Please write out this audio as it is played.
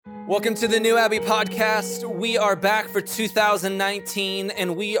Welcome to the New Abbey Podcast. We are back for 2019,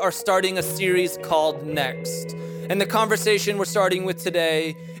 and we are starting a series called Next. And the conversation we're starting with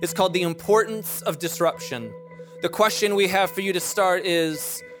today is called The Importance of Disruption. The question we have for you to start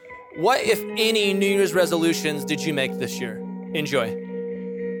is, what, if any, New Year's resolutions did you make this year? Enjoy.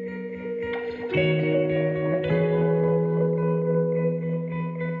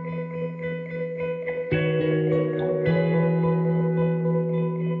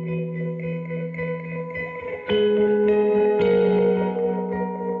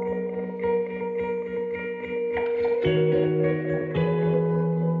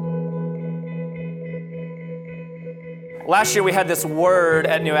 Last year we had this word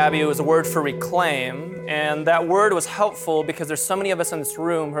at New Abbey. It was a word for reclaim, and that word was helpful because there's so many of us in this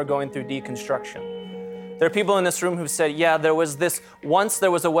room who are going through deconstruction. There are people in this room who've said, yeah, once there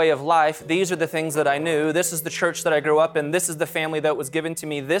was a way of life. These are the things that I knew. This is the church that I grew up in. This is the family that was given to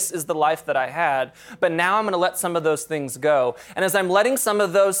me. This is the life that I had. But now I'm going to let some of those things go. And as I'm letting some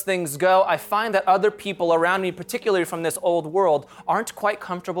of those things go, I find that other people around me, particularly from this old world, aren't quite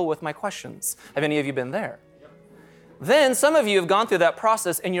comfortable with my questions. Have any of you been there? Then some of you have gone through that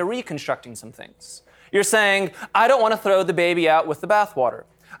process and you're reconstructing some things. You're saying, I don't want to throw the baby out with the bathwater.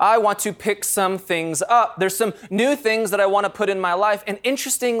 I want to pick some things up. There's some new things that I want to put in my life. And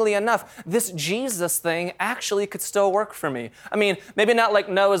interestingly enough, this Jesus thing actually could still work for me. I mean, maybe not like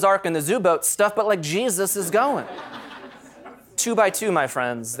Noah's Ark and the zoo boat stuff, but like Jesus is going. 2 by 2, my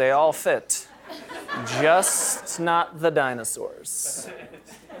friends, they all fit. Just not the dinosaurs.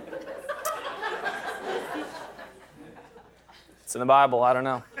 It's in the Bible, I don't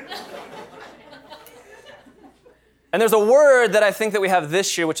know. And there's a word that I think that we have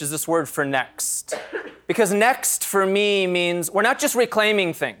this year, which is this word for next. Because next for me means we're not just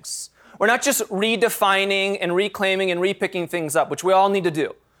reclaiming things. We're not just redefining and reclaiming and repicking things up, which we all need to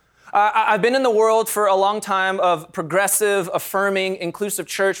do. I've been in the world for a long time of progressive, affirming, inclusive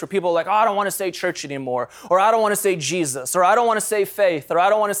church where people are like, oh, I don't want to say church anymore, or I don't want to say Jesus, or I don't want to say faith, or I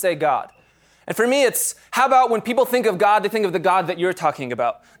don't want to say God. And for me, it's, how about when people think of God, they think of the God that you're talking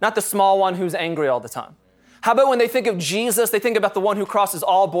about, not the small one who's angry all the time. How about when they think of Jesus, they think about the one who crosses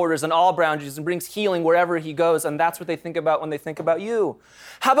all borders and all boundaries and brings healing wherever he goes, and that's what they think about when they think about you.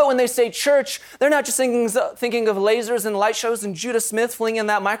 How about when they say church, they're not just thinking of lasers and light shows and Judah Smith flinging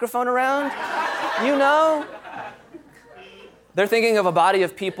that microphone around, you know? They're thinking of a body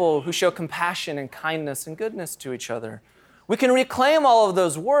of people who show compassion and kindness and goodness to each other. We can reclaim all of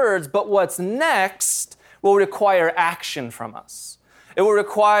those words, but what's next will require action from us. It will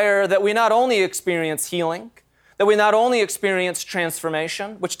require that we not only experience healing, that we not only experience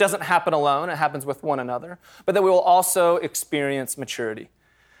transformation, which doesn't happen alone, it happens with one another, but that we will also experience maturity.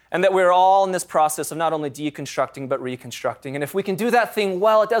 And that we're all in this process of not only deconstructing, but reconstructing. And if we can do that thing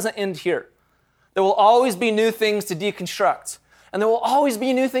well, it doesn't end here. There will always be new things to deconstruct, and there will always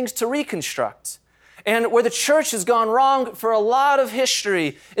be new things to reconstruct. And where the church has gone wrong for a lot of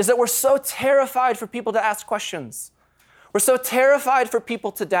history is that we're so terrified for people to ask questions. We're so terrified for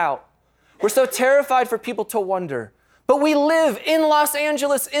people to doubt. We're so terrified for people to wonder. But we live in Los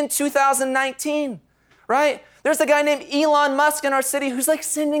Angeles in 2019, right? There's a guy named Elon Musk in our city who's like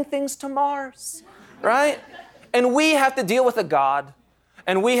sending things to Mars, right? And we have to deal with a God,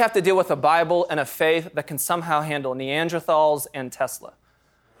 and we have to deal with a Bible and a faith that can somehow handle Neanderthals and Tesla.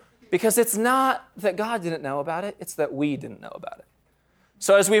 Because it's not that God didn't know about it, it's that we didn't know about it.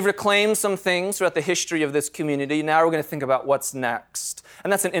 So as we've reclaimed some things throughout the history of this community, now we're going to think about what's next.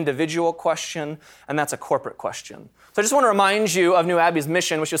 And that's an individual question, and that's a corporate question. So I just want to remind you of New Abbey's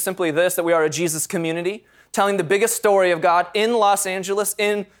mission, which is simply this, that we are a Jesus community, telling the biggest story of God in Los Angeles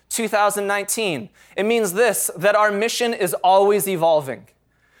in 2019. It means this, that our mission is always evolving.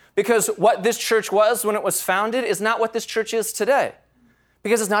 Because what this church was when it was founded is not what this church is today.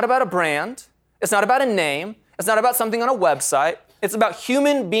 Because it's not about a brand, it's not about a name, it's not about something on a website, it's about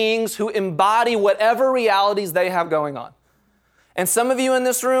human beings who embody whatever realities they have going on. And some of you in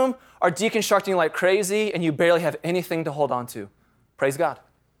this room are deconstructing like crazy and you barely have anything to hold on to. Praise God.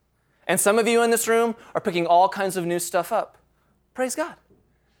 And some of you in this room are picking all kinds of new stuff up. Praise God.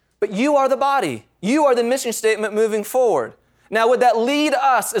 But you are the body. You are the mission statement moving forward. Now, would that lead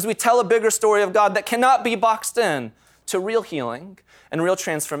us as we tell a bigger story of God that cannot be boxed in to real healing and real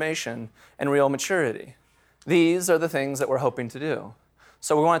transformation and real maturity? These are the things that we're hoping to do.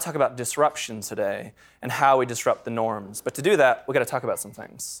 So we want to talk about disruption today and how we disrupt the norms. But to do that, we got to talk about some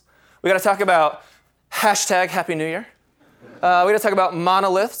things. We got to talk about #Happy New Year. We got to talk about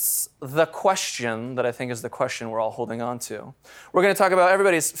monoliths, the question that I think is the question we're all holding on to. We're going to talk about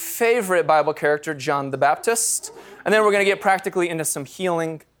everybody's favorite Bible character, John the Baptist. And then we're going to get practically into some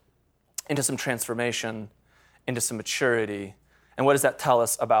healing into some transformation, into some maturity. And what does that tell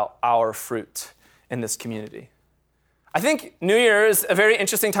us about our fruit in this community? I think New Year is a very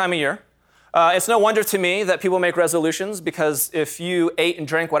interesting time of year. It's no wonder to me that people make resolutions, because if you ate and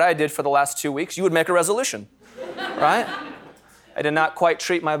drank what I did for the last 2 weeks, you would make a resolution, right? I did not quite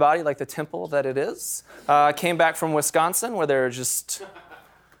treat my body like the temple that it is. I came back from Wisconsin where there are just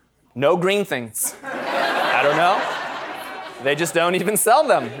no green things. I don't know. They just don't even sell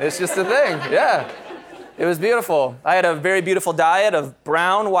them. It's just a thing, yeah. It was beautiful. I had a very beautiful diet of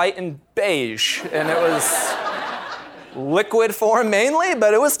brown, white, and beige, and it was liquid form mainly,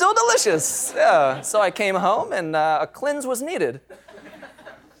 but it was still delicious. Yeah. So I came home, and a cleanse was needed.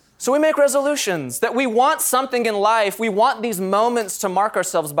 So we make resolutions that we want something in life. We want these moments to mark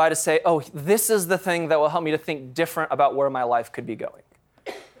ourselves by, to say, oh, this is the thing that will help me to think different about where my life could be going.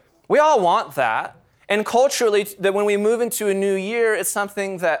 We all want that. And culturally, that when we move into a new year, it's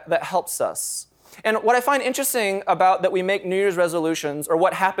something that helps us. And what I find interesting about that we make New Year's resolutions, or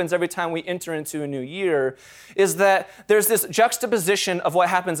what happens every time we enter into a new year, is that there's this juxtaposition of what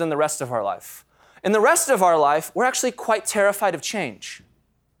happens in the rest of our life. In the rest of our life, we're actually quite terrified of change.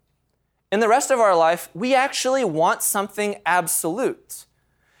 In the rest of our life, we actually want something absolute.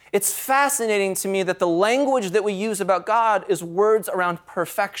 It's fascinating to me that the language that we use about God is words around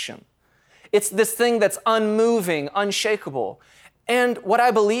perfection. It's this thing that's unmoving, unshakable. And what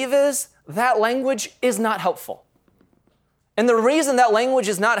I believe is that language is not helpful. And the reason that language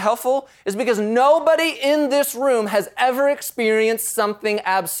is not helpful is because nobody in this room has ever experienced something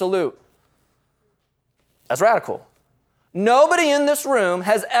absolute. That's radical. Nobody in this room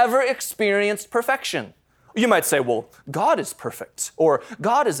has ever experienced perfection. You might say, well, God is perfect, or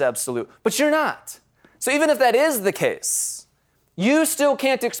God is absolute, but you're not. So even if that is the case, you still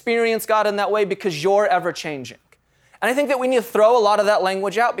can't experience God in that way because you're ever changing. And I think that we need to throw a lot of that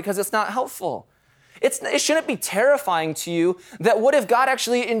language out because it's not helpful. It shouldn't be terrifying to you that what if God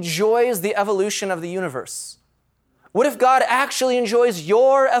actually enjoys the evolution of the universe? What if God actually enjoys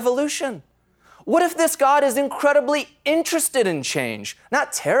your evolution? What if this God is incredibly interested in change,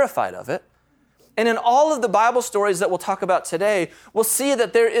 not terrified of it? And in all of the Bible stories that we'll talk about today, we'll see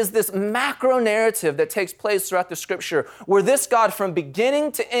that there is this macro narrative that takes place throughout the Scripture, where this God, from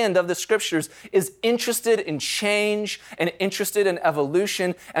beginning to end of the Scriptures, is interested in change and interested in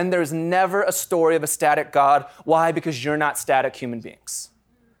evolution, and there's never a story of a static God. Why? Because you're not static human beings.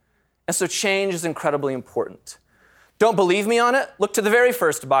 And so change is incredibly important. Don't believe me on it? Look to the very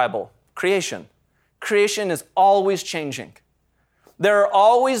first Bible, creation. Creation is always changing. There are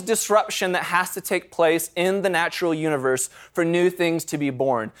always disruption that has to take place in the natural universe for new things to be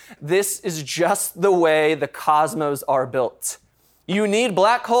born. This is just the way the cosmos are built. You need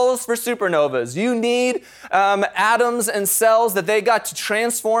black holes for supernovas. You need atoms and cells that they got to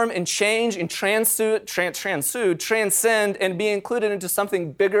transform and change and transcend and be included into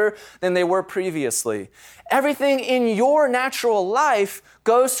something bigger than they were previously. Everything in your natural life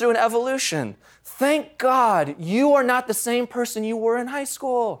goes through an evolution. Thank God you are not the same person you were in high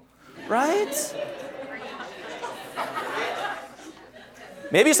school, right?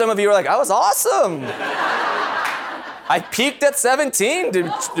 Maybe some of you are like, I was awesome. I peaked at 17,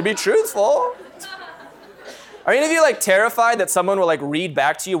 to be truthful. Are any of you like terrified that someone will like read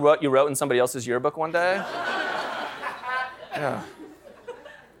back to you what you wrote in somebody else's yearbook one day? Yeah.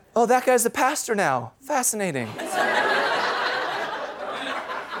 Oh, that guy's the pastor now. Fascinating.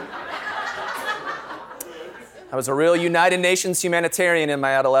 I was a real United Nations humanitarian in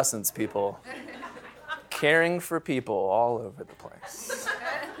my adolescence, people. Caring for people all over the place.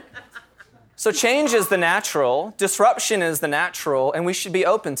 So change is the natural, disruption is the natural, and we should be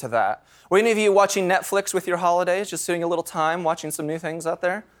open to that. Were any of you watching Netflix with your holidays, just sitting a little time, watching some new things out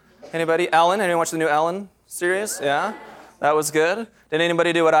there? Anybody? Ellen? Anyone watch the new Ellen series? Yeah? That was good. Did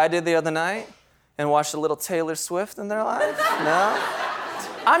anybody do what I did the other night and watch a little Taylor Swift in their life? No?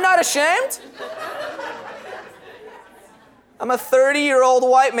 I'm not ashamed. I'm a 30-year-old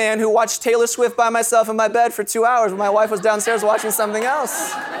white man who watched Taylor Swift by myself in my bed for 2 hours when my wife was downstairs watching something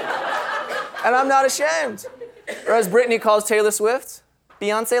else. And I'm not ashamed. Or as Brittany calls Taylor Swift,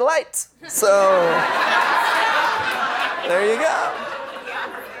 Beyonce light. So, there you go.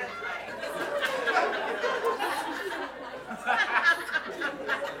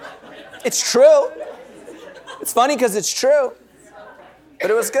 It's true. It's funny because it's true. But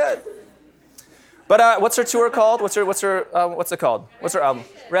it was good. But what's her tour called? What's it called? What's her album?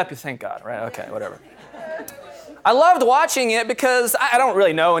 Rep, thank God, right? Okay, whatever. I loved watching it because I don't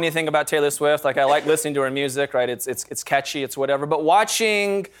really know anything about Taylor Swift. Like I like listening to her music, right? It's catchy, it's whatever. But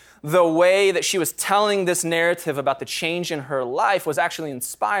watching the way that she was telling this narrative about the change in her life was actually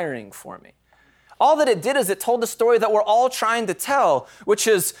inspiring for me. All that it did is it told the story that we're all trying to tell, which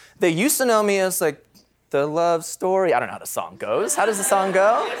is they used to know me as like the love story. I don't know how the song goes. How does the song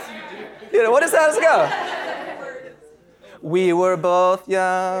go? You know, what is that? How does it go? We were both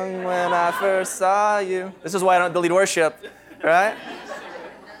young when I first saw you. This is why I don't delete worship, right?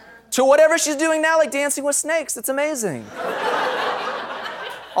 To whatever she's doing now, like Dancing with Snakes. It's amazing.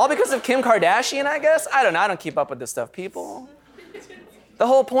 All because of Kim Kardashian, I guess? I don't know. I don't keep up with this stuff, people. The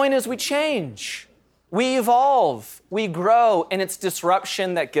whole point is we change. We evolve. We grow. And it's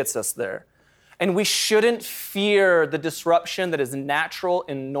disruption that gets us there. And we shouldn't fear the disruption that is natural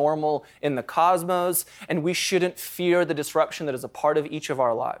and normal in the cosmos. And we shouldn't fear the disruption that is a part of each of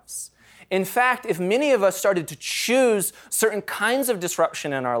our lives. In fact, if many of us started to choose certain kinds of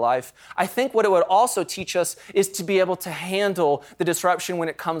disruption in our life, I think what it would also teach us is to be able to handle the disruption when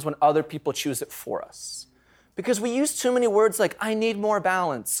it comes when other people choose it for us. Because we use too many words like, I need more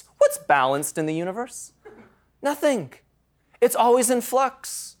balance. What's balanced in the universe? Nothing. It's always in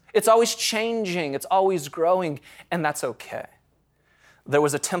flux. It's always changing. It's always growing. And that's okay. There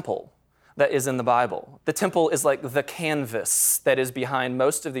was a temple that is in the Bible. The temple is like the canvas that is behind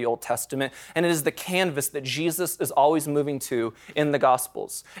most of the Old Testament, and it is the canvas that Jesus is always moving to in the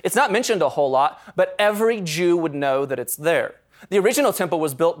Gospels. It's not mentioned a whole lot, but every Jew would know that it's there. The original temple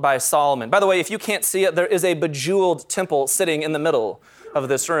was built by Solomon. By the way, if you can't see it, there is a bejeweled temple sitting in the middle of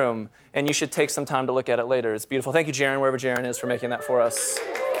this room, and you should take some time to look at it later. It's beautiful. Thank you, Jaron, wherever Jaron is, for making that for us.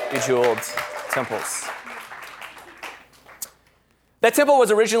 Bejeweled temples. That temple was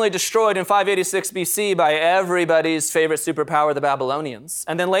originally destroyed in 586 BC by everybody's favorite superpower, the Babylonians.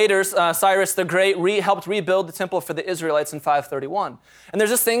 And then later, Cyrus the Great helped rebuild the temple for the Israelites in 531. And there's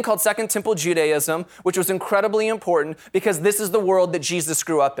this thing called Second Temple Judaism, which was incredibly important because this is the world that Jesus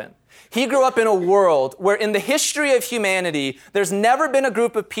grew up in. He grew up in a world where in the history of humanity, there's never been a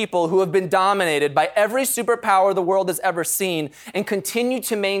group of people who have been dominated by every superpower the world has ever seen and continue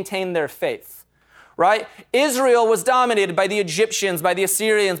to maintain their faith. Right? Israel was dominated by the Egyptians, by the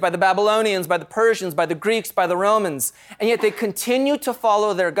Assyrians, by the Babylonians, by the Persians, by the Greeks, by the Romans, and yet they continue to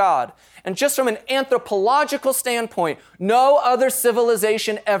follow their God. And just from an anthropological standpoint, no other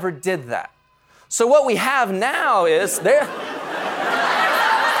civilization ever did that. So what we have now is there.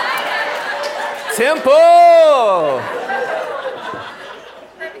 Temple!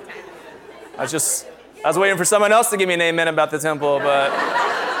 I was waiting for someone else to give me an amen about the temple, but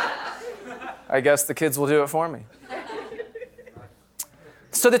I guess the kids will do it for me.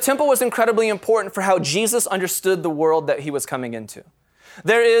 So the temple was incredibly important for how Jesus understood the world that he was coming into.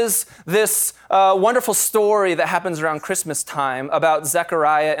 There is this wonderful story that happens around Christmas time about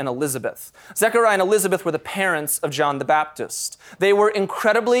Zechariah and Elizabeth. Zechariah and Elizabeth were the parents of John the Baptist. They were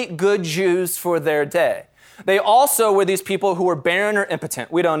incredibly good Jews for their day. They also were these people who were barren or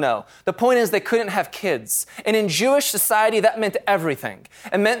impotent. We don't know. The point is they couldn't have kids. And in Jewish society, that meant everything.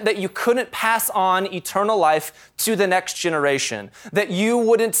 It meant that you couldn't pass on eternal life to the next generation, that you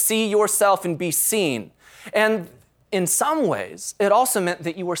wouldn't see yourself and be seen. And in some ways, it also meant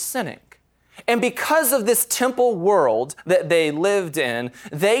that you were sinning. And because of this temple world that they lived in,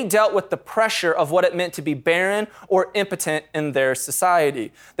 they dealt with the pressure of what it meant to be barren or impotent in their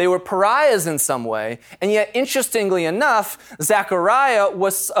society. They were pariahs in some way, and yet, interestingly enough, Zechariah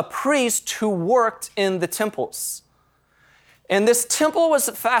was a priest who worked in the temples. And this temple was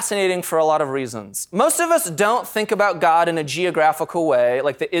fascinating for a lot of reasons. Most of us don't think about God in a geographical way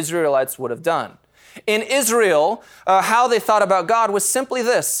like the Israelites would have done. In Israel, how they thought about God was simply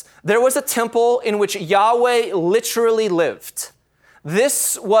this. There was a temple in which Yahweh literally lived.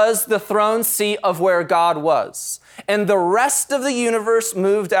 This was the throne seat of where God was. And the rest of the universe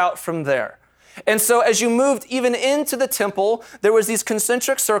moved out from there. And so as you moved even into the temple, there was these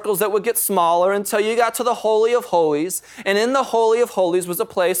concentric circles that would get smaller until you got to the Holy of Holies. And in the Holy of Holies was a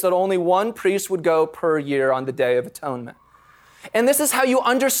place that only one priest would go per year on the Day of Atonement. And this is how you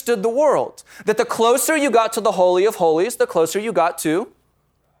understood the world, that the closer you got to the Holy of Holies, the closer you got to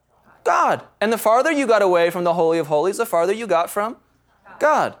God. And the farther you got away from the Holy of Holies, the farther you got from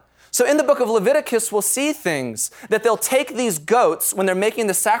God. So in the book of Leviticus, we'll see things that they'll take these goats when they're making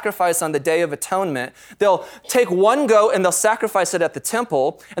the sacrifice on the Day of Atonement. They'll take one goat and they'll sacrifice it at the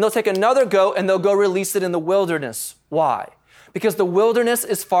temple, and they'll take another goat and they'll go release it in the wilderness. Why? Because the wilderness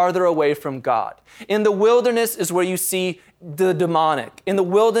is farther away from God. In the wilderness is where you see the demonic. In the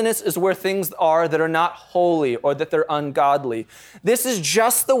wilderness is where things are that are not holy or that they're ungodly. This is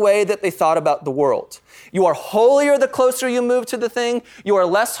just the way that they thought about the world. You are holier the closer you move to the thing. You are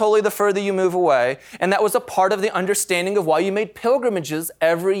less holy the further you move away. And that was a part of the understanding of why you made pilgrimages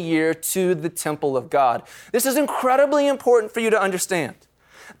every year to the temple of God. This is incredibly important for you to understand.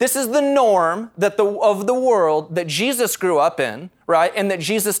 This is the norm of the world that Jesus grew up in, right? And that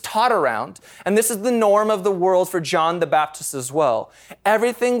Jesus taught around. And this is the norm of the world for John the Baptist as well.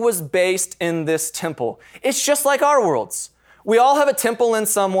 Everything was based in this temple. It's just like our worlds. We all have a temple in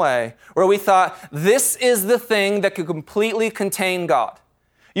some way where we thought this is the thing that could completely contain God.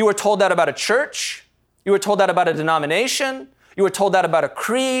 You were told that about a church. You were told that about a denomination. You were told that about a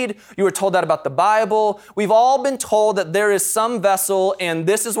creed. You were told that about the Bible. We've all been told that there is some vessel and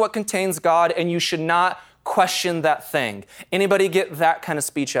this is what contains God and you should not question that thing. Anybody get that kind of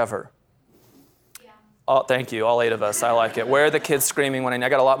speech ever? Yeah. Oh, thank you, all 8 of us. I like it. Where are the kids screaming when I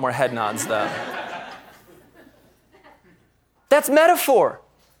got a lot more head nods though? That's metaphor.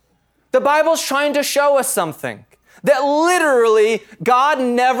 The Bible's trying to show us something. That literally God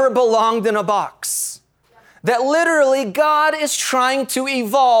never belonged in a box. That literally God is trying to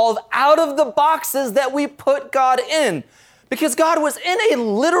evolve out of the boxes that we put God in. Because God was in a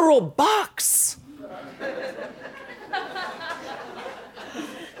literal box.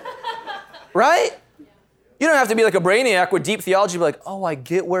 Right? You don't have to be like a brainiac with deep theology, be like, oh, I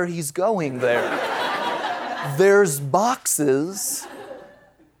get where he's going there. There's boxes.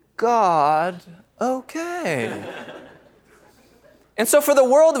 God, okay. And so for the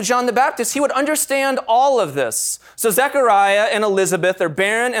world of John the Baptist, he would understand all of this. So Zechariah and Elizabeth are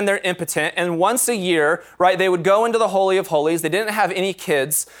barren and they're impotent. And once a year, right, they would go into the Holy of Holies. They didn't have any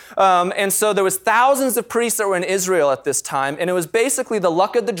kids. And so there was thousands of priests that were in Israel at this time. And it was basically the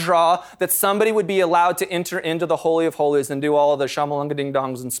luck of the draw that somebody would be allowed to enter into the Holy of Holies and do all of the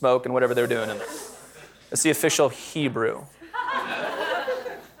shamalunga-ding-dongs and smoke and whatever they're doing in there. It's the official Hebrew.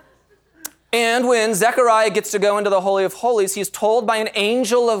 And when Zechariah gets to go into the Holy of Holies, he's told by an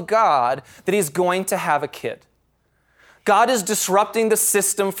angel of God that he's going to have a kid. God is disrupting the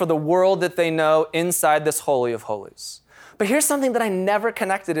system for the world that they know inside this Holy of Holies. But here's something that I never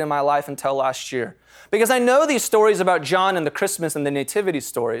connected in my life until last year. Because I know these stories about John and the Christmas and the nativity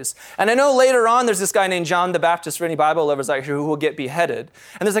stories. And I know later on there's this guy named John the Baptist, for any Bible lovers out here, who will get beheaded.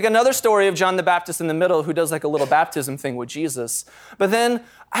 And there's like another story of John the Baptist in the middle who does like a little baptism thing with Jesus. But then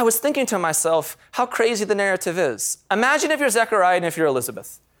I was thinking to myself how crazy the narrative is. Imagine if you're Zechariah and if you're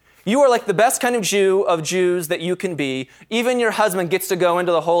Elizabeth. You are like the best kind of Jew of Jews that you can be. Even your husband gets to go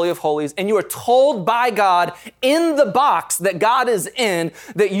into the Holy of Holies, and you are told by God in the box that God is in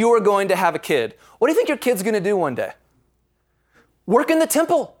that you are going to have a kid. What do you think your kid's going to do one day? Work in the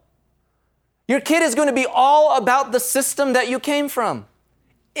temple. Your kid is going to be all about the system that you came from,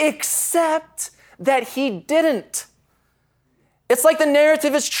 except that he didn't. It's like the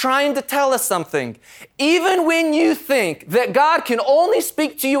narrative is trying to tell us something. Even when you think that God can only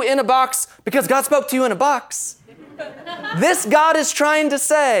speak to you in a box because God spoke to you in a box, this God is trying to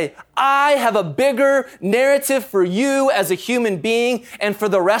say, I have a bigger narrative for you as a human being and for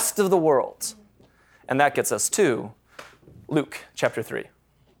the rest of the world. And that gets us to Luke chapter 3.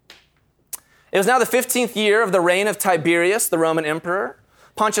 It was now the 15th year of the reign of Tiberius, the Roman emperor.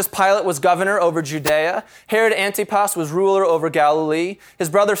 Pontius Pilate was governor over Judea. Herod Antipas was ruler over Galilee. His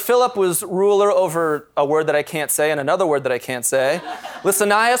brother Philip was ruler over a word that I can't say and another word that I can't say.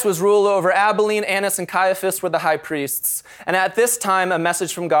 Lysanias was ruler over Abilene. Annas and Caiaphas were the high priests. And at this time, a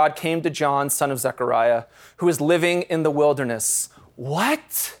message from God came to John, son of Zechariah, who was living in the wilderness.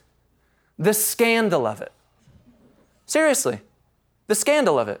 What? The scandal of it. Seriously, the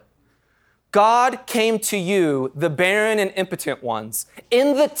scandal of it. God came to you, the barren and impotent ones,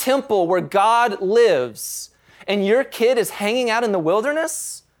 in the temple where God lives, and your kid is hanging out in the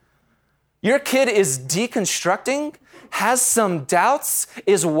wilderness? Your kid is deconstructing, has some doubts,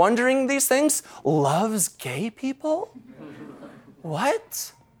 is wondering these things, loves gay people?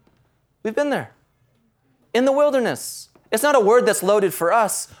 What? We've been there. In the wilderness. It's not a word that's loaded for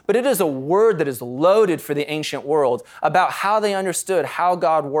us, but it is a word that is loaded for the ancient world about how they understood how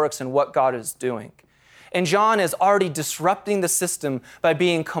God works and what God is doing. And John is already disrupting the system by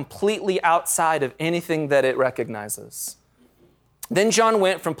being completely outside of anything that it recognizes. Then John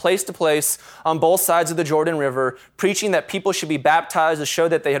went from place to place on both sides of the Jordan River, preaching that people should be baptized to show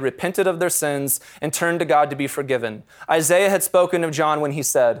that they had repented of their sins and turned to God to be forgiven. Isaiah had spoken of John when he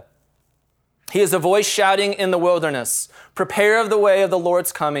said, He is a voice shouting in the wilderness, prepare the way of the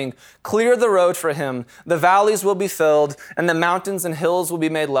Lord's coming, clear the road for him. The valleys will be filled, and the mountains and hills will be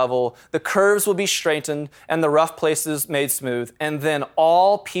made level. The curves will be straightened, and the rough places made smooth. And then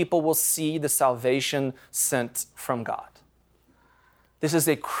all people will see the salvation sent from God. This is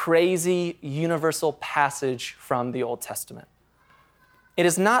a crazy universal passage from the Old Testament. It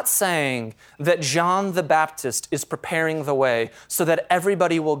is not saying that John the Baptist is preparing the way so that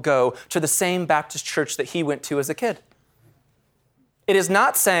everybody will go to the same Baptist church that he went to as a kid. It is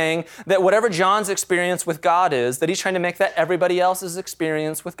not saying that whatever John's experience with God is, that he's trying to make that everybody else's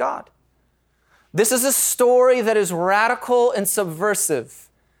experience with God. This is a story that is radical and subversive.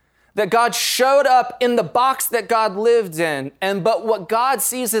 That God showed up in the box that God lived in, but what God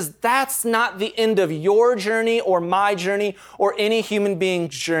sees is that's not the end of your journey or my journey or any human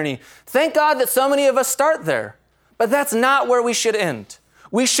being's journey. Thank God that so many of us start there, but that's not where we should end.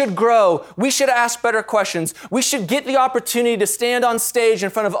 We should grow. We should ask better questions. We should get the opportunity to stand on stage in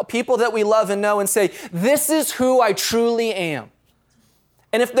front of people that we love and know and say, this is who I truly am.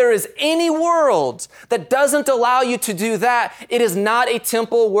 And if there is any world that doesn't allow you to do that, it is not a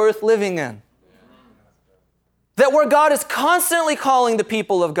temple worth living in. That where God is constantly calling the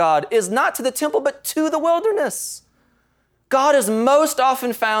people of God is not to the temple, but to the wilderness. God is most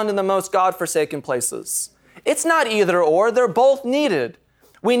often found in the most God-forsaken places. It's not either or, they're both needed.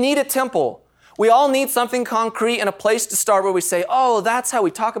 We need a temple. We all need something concrete and a place to start where we say, oh, that's how we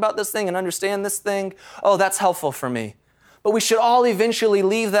talk about this thing and understand this thing. Oh, that's helpful for me. But we should all eventually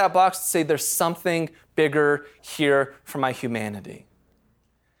leave that box and say there's something bigger here for my humanity.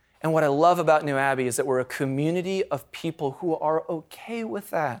 And what I love about New Abbey is that we're a community of people who are okay with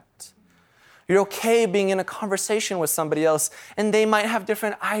that. You're okay being in a conversation with somebody else, and they might have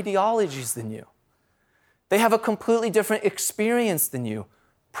different ideologies than you. They have a completely different experience than you.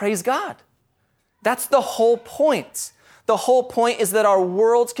 Praise God. That's the whole point. The whole point is that our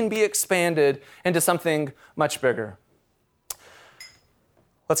worlds can be expanded into something much bigger.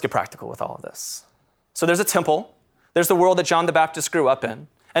 Let's get practical with all of this. So there's a temple. There's the world that John the Baptist grew up in.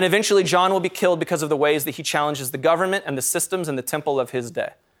 And eventually John will be killed because of the ways that he challenges the government and the systems and the temple of his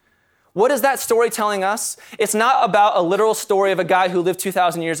day. What is that story telling us? It's not about a literal story of a guy who lived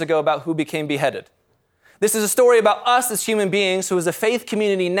 2,000 years ago about who became beheaded. This is a story about us as human beings who as a faith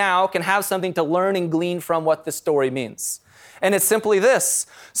community now can have something to learn and glean from what this story means. And it's simply this.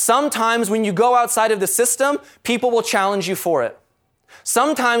 Sometimes when you go outside of the system, people will challenge you for it.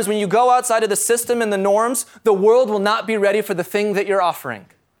 Sometimes when you go outside of the system and the norms, the world will not be ready for the thing that you're offering.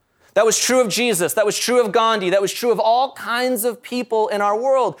 That was true of Jesus. That was true of Gandhi. That was true of all kinds of people in our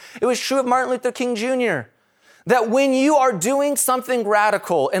world. It was true of Martin Luther King Jr. That when you are doing something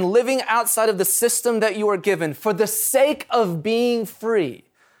radical and living outside of the system that you are given for the sake of being free,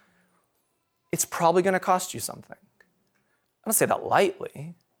 it's probably going to cost you something. I don't say that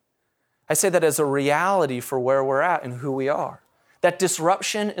lightly. I say that as a reality for where we're at and who we are. That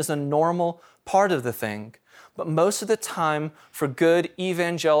disruption is a normal part of the thing. But most of the time, for good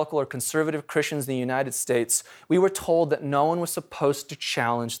evangelical or conservative Christians in the United States, we were told that no one was supposed to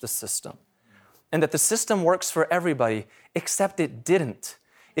challenge the system. And that the system works for everybody, except it didn't.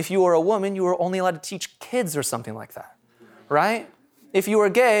 If you were a woman, you were only allowed to teach kids or something like that, right? If you were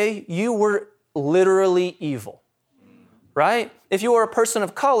gay, you were literally evil, right? If you were a person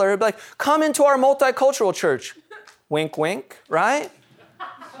of color, it'd be like, come into our multicultural church. Wink, wink, right?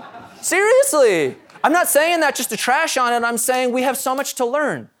 Seriously. I'm not saying that just to trash on it. I'm saying we have so much to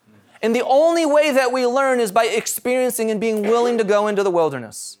learn. And the only way that we learn is by experiencing and being willing to go into the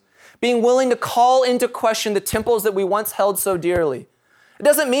wilderness. Being willing to call into question the temples that we once held so dearly. It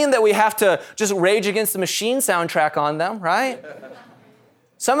doesn't mean that we have to just Rage Against the Machine soundtrack on them, right?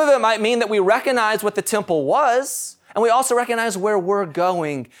 Some of it might mean that we recognize what the temple was, and we also recognize where we're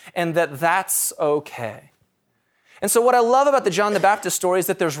going, and that that's okay. And so what I love about the John the Baptist story is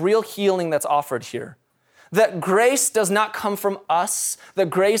that there's real healing that's offered here. That grace does not come from us, that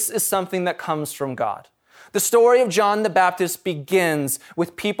grace is something that comes from God. The story of John the Baptist begins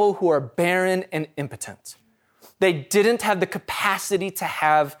with people who are barren and impotent. They didn't have the capacity to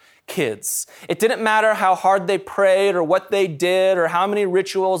have kids. It didn't matter how hard they prayed or what they did or how many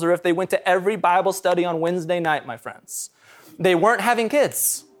rituals or if they went to every Bible study on Wednesday night, my friends. They weren't having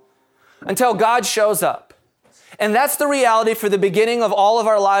kids until God shows up. And that's the reality for the beginning of all of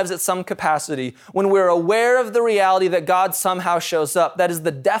our lives at some capacity. When we're aware of the reality that God somehow shows up, that is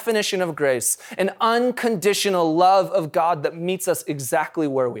the definition of grace, an unconditional love of God that meets us exactly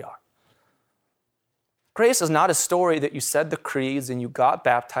where we are. Grace is not a story that you said the creeds and you got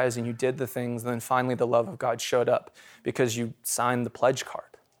baptized and you did the things and then finally the love of God showed up because you signed the pledge card.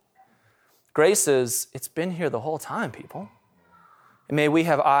 Grace is, it's been here the whole time, people. And may we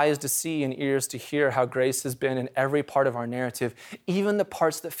have eyes to see and ears to hear how grace has been in every part of our narrative, even the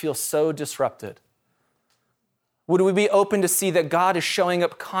parts that feel so disrupted. Would we be open to see that God is showing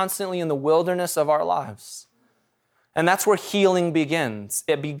up constantly in the wilderness of our lives? And that's where healing begins.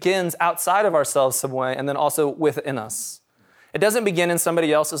 It begins outside of ourselves some way and then also within us. It doesn't begin in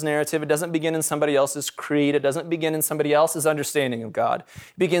somebody else's narrative. It doesn't begin in somebody else's creed. It doesn't begin in somebody else's understanding of God.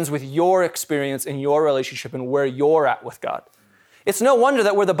 It begins with your experience and your relationship and where you're at with God. It's no wonder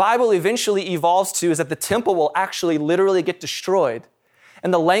that where the Bible eventually evolves to is that the temple will actually literally get destroyed.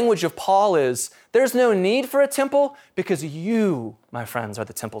 And the language of Paul is, there's no need for a temple because you, my friends, are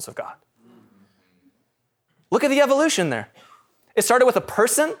the temples of God. Look at the evolution there. It started with a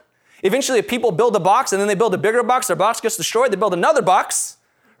person. Eventually, people build a box, and then they build a bigger box. Their box gets destroyed. They build another box,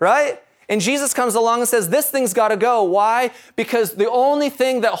 right? And Jesus comes along and says, this thing's got to go. Why? Because the only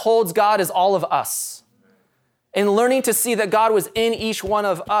thing that holds God is all of us. And learning to see that God was in each one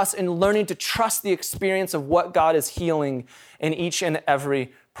of us and learning to trust the experience of what God is healing in each and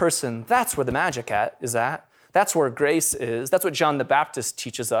every person. That's where the magic is at. That's where grace is. That's what John the Baptist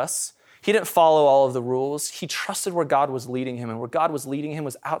teaches us. He didn't follow all of the rules. He trusted where God was leading him, and where God was leading him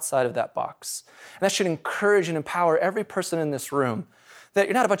was outside of that box. And that should encourage and empower every person in this room that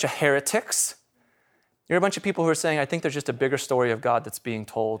you're not a bunch of heretics. You're a bunch of people who are saying, I think there's just a bigger story of God that's being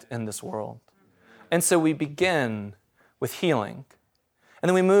told in this world. And so we begin with healing, and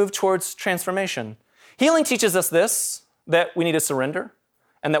then we move towards transformation. Healing teaches us this, that we need to surrender,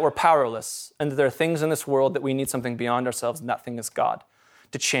 and that we're powerless, and that there are things in this world that we need something beyond ourselves, and that thing is God,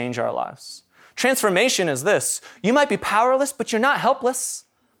 to change our lives. Transformation is this. You might be powerless, but you're not helpless.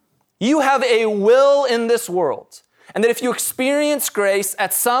 You have a will in this world. And that if you experience grace,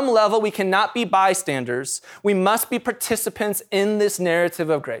 at some level, we cannot be bystanders. We must be participants in this narrative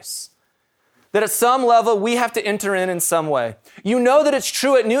of grace. That at some level, we have to enter in some way. You know that it's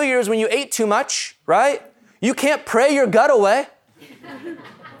true at New Year's when you ate too much, right? You can't pray your gut away.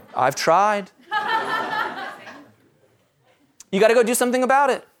 I've tried. You got to go do something about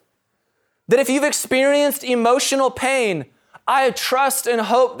it. That if you've experienced emotional pain, I trust and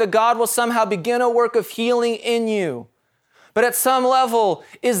hope that God will somehow begin a work of healing in you. But at some level,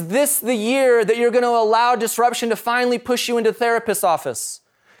 is this the year that you're going to allow disruption to finally push you into the therapist's office?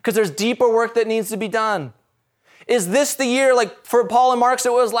 Because there's deeper work that needs to be done. Is this the year, like for Paul and Mark's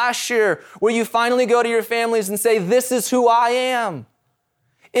it was last year, where you finally go to your families and say, this is who I am?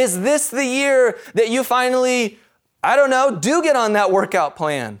 Is this the year that you finally, do get on that workout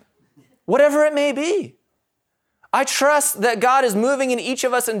plan? Whatever it may be. I trust that God is moving in each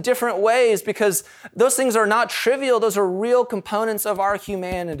of us in different ways because those things are not trivial. Those are real components of our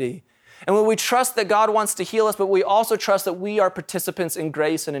humanity. And when we trust that God wants to heal us, but we also trust that we are participants in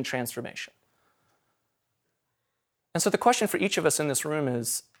grace and in transformation. And so the question for each of us in this room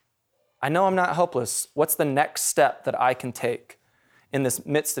is, I know I'm not helpless. What's the next step that I can take in this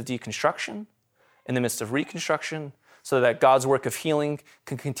midst of deconstruction, in the midst of reconstruction, so that God's work of healing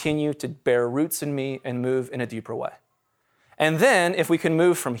can continue to bear roots in me and move in a deeper way? And then if we can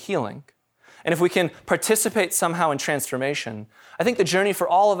move from healing, and if we can participate somehow in transformation, I think the journey for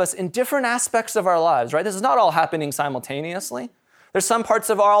all of us in different aspects of our lives, right? This is not all happening simultaneously. There's some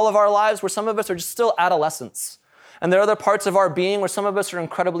parts of all of our lives where some of us are just still adolescents. And there are other parts of our being where some of us are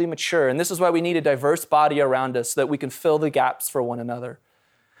incredibly mature. And this is why we need a diverse body around us so that we can fill the gaps for one another.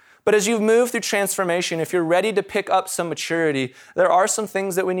 But as you've moved through transformation, if you're ready to pick up some maturity, there are some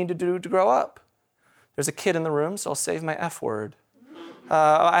things that we need to do to grow up. There's a kid in the room, so I'll save my F word.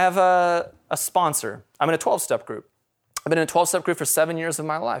 I have a sponsor. I'm in a 12-step group. I've been in a 12-step group for 7 years of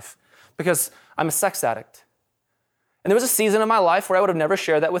my life because I'm a sex addict. And there was a season of my life where I would have never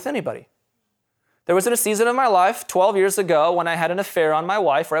shared that with anybody. There was a season of my life 12 years ago when I had an affair on my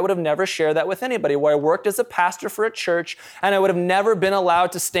wife where I would have never shared that with anybody, where I worked as a pastor for a church and I would have never been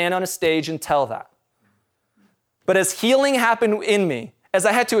allowed to stand on a stage and tell that. But as healing happened in me, as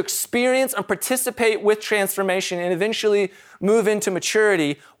I had to experience and participate with transformation and eventually move into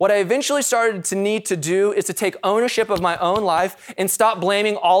maturity, what I eventually started to need to do is to take ownership of my own life and stop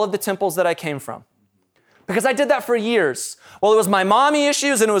blaming all of the temples that I came from. Because I did that for years. Well, it was my mommy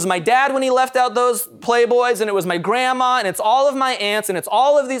issues, and it was my dad when he left out those Playboys, and it was my grandma, and it's all of my aunts, and it's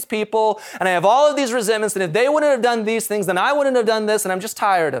all of these people, and I have all of these resentments, and if they wouldn't have done these things, then I wouldn't have done this, and I'm just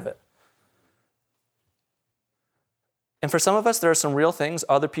tired of it. And for some of us, there are some real things.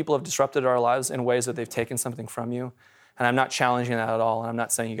 Other people have disrupted our lives in ways that they've taken something from you, and I'm not challenging that at all, and I'm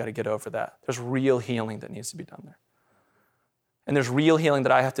not saying you got to get over that. There's real healing that needs to be done there. And there's real healing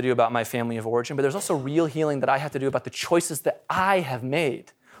that I have to do about my family of origin, but there's also real healing that I have to do about the choices that I have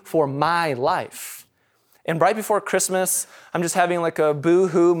made for my life. And right before Christmas, I'm just having like a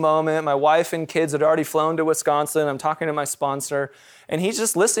boo-hoo moment. My wife and kids had already flown to Wisconsin. I'm talking to my sponsor, and he's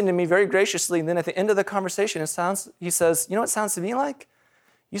just listening to me very graciously. And then at the end of the conversation, he says, you know what it sounds to me like?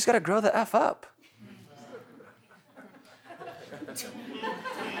 You just got to grow the F up.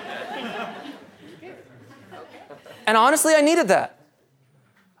 And honestly, I needed that.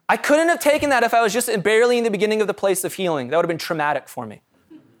 I couldn't have taken that if I was just barely in the beginning of the place of healing. That would have been traumatic for me.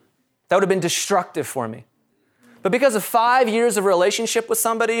 That would have been destructive for me. But because of 5 years of relationship with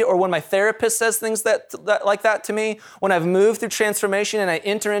somebody, or when my therapist says things like that to me, when I've moved through transformation and I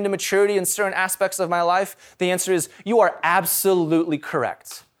enter into maturity in certain aspects of my life, the answer is, you are absolutely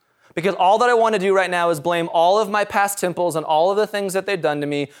correct. Because all that I want to do right now is blame all of my past temples and all of the things that they've done to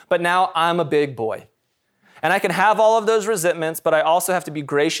me, but now I'm a big boy. And I can have all of those resentments, but I also have to be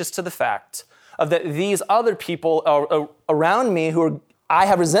gracious to the fact of that these other people around me I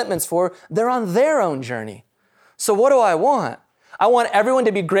have resentments for, they're on their own journey. So what do I want? I want everyone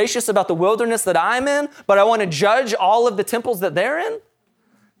to be gracious about the wilderness that I'm in, but I want to judge all of the temples that they're in?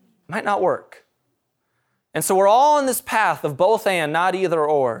 Might not work. And so we're all on this path of both and, not either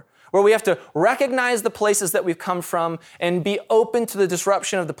or, where we have to recognize the places that we've come from and be open to the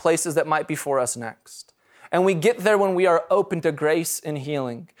disruption of the places that might be for us next. And we get there when we are open to grace and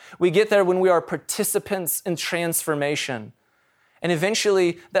healing. We get there when we are participants in transformation. And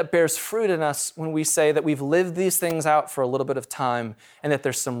eventually that bears fruit in us when we say that we've lived these things out for a little bit of time and that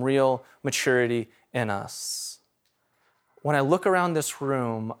there's some real maturity in us. When I look around this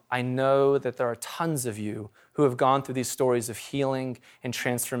room, I know that there are tons of you who have gone through these stories of healing and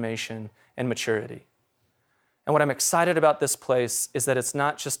transformation and maturity. And what I'm excited about this place is that it's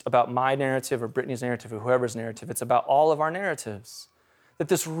not just about my narrative or Brittany's narrative or whoever's narrative, it's about all of our narratives. That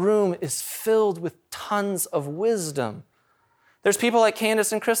this room is filled with tons of wisdom. There's people like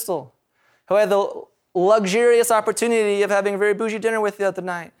Candace and Crystal who had the luxurious opportunity of having a very bougie dinner with the other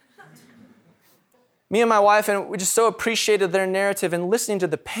night. Me and my wife, and we just so appreciated their narrative and listening to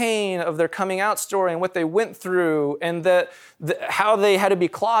the pain of their coming out story and what they went through and how they had to be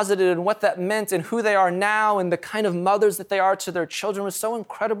closeted and what that meant and who they are now and the kind of mothers that they are to their children was so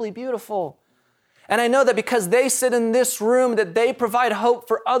incredibly beautiful. And I know that because they sit in this room, that they provide hope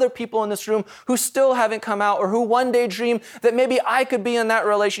for other people in this room who still haven't come out or who one day dream that maybe I could be in that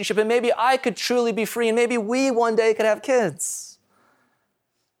relationship and maybe I could truly be free and maybe we one day could have kids.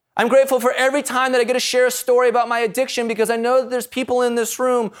 I'm grateful for every time that I get to share a story about my addiction because I know that there's people in this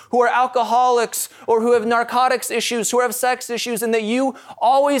room who are alcoholics or who have narcotics issues, who have sex issues, and that you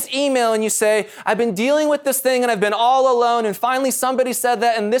always email and you say, I've been dealing with this thing and I've been all alone and finally somebody said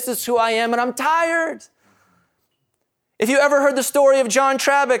that and this is who I am and I'm tired. If you ever heard the story of John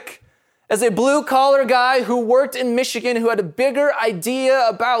Trabick as a blue-collar guy who worked in Michigan who had a bigger idea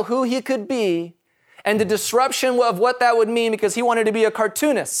about who he could be and the disruption of what that would mean because he wanted to be a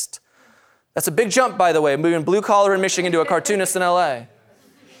cartoonist. That's a big jump, by the way, moving blue collar in Michigan to a cartoonist in LA.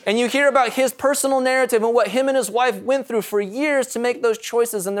 And you hear about his personal narrative and what him and his wife went through for years to make those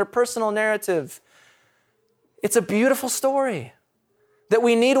choices in their personal narrative. It's a beautiful story that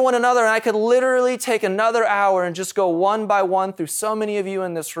we need one another. And I could literally take another hour and just go one by one through so many of you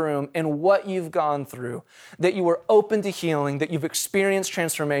in this room and what you've gone through, that you were open to healing, that you've experienced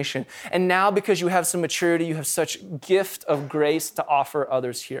transformation. And now because you have some maturity, you have such gift of grace to offer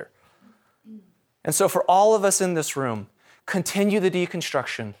others here. And so for all of us in this room, continue the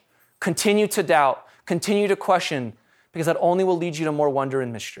deconstruction, continue to doubt, continue to question, because that only will lead you to more wonder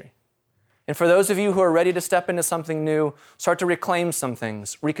and mystery. And for those of you who are ready to step into something new, start to reclaim some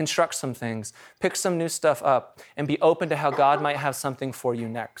things, reconstruct some things, pick some new stuff up, and be open to how God might have something for you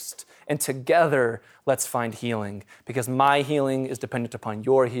next. And together, let's find healing, because my healing is dependent upon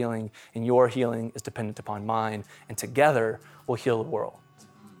your healing, and your healing is dependent upon mine, and together, we'll heal the world.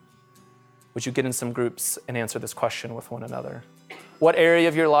 Would you get in some groups and answer this question with one another? What area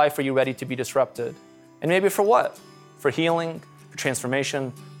of your life are you ready to be disrupted? And maybe for what? For healing, for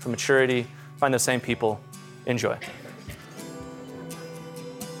transformation, for maturity. Find those same people. Enjoy.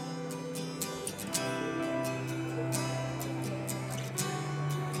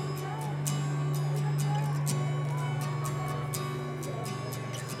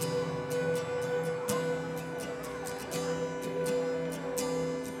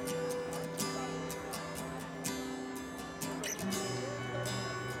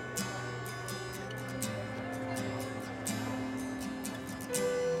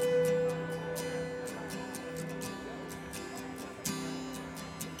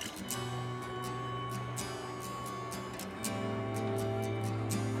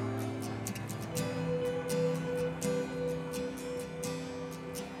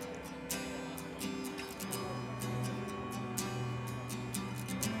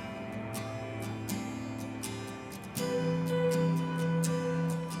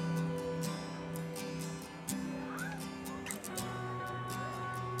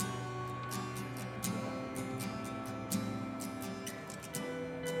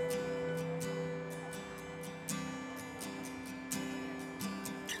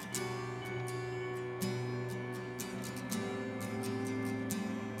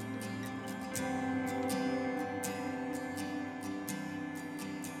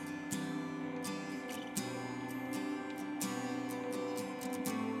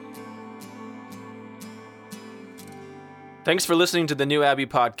 Thanks for listening to the New Abbey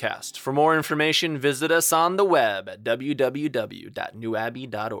podcast. For more information, visit us on the web at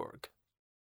www.newabbey.org.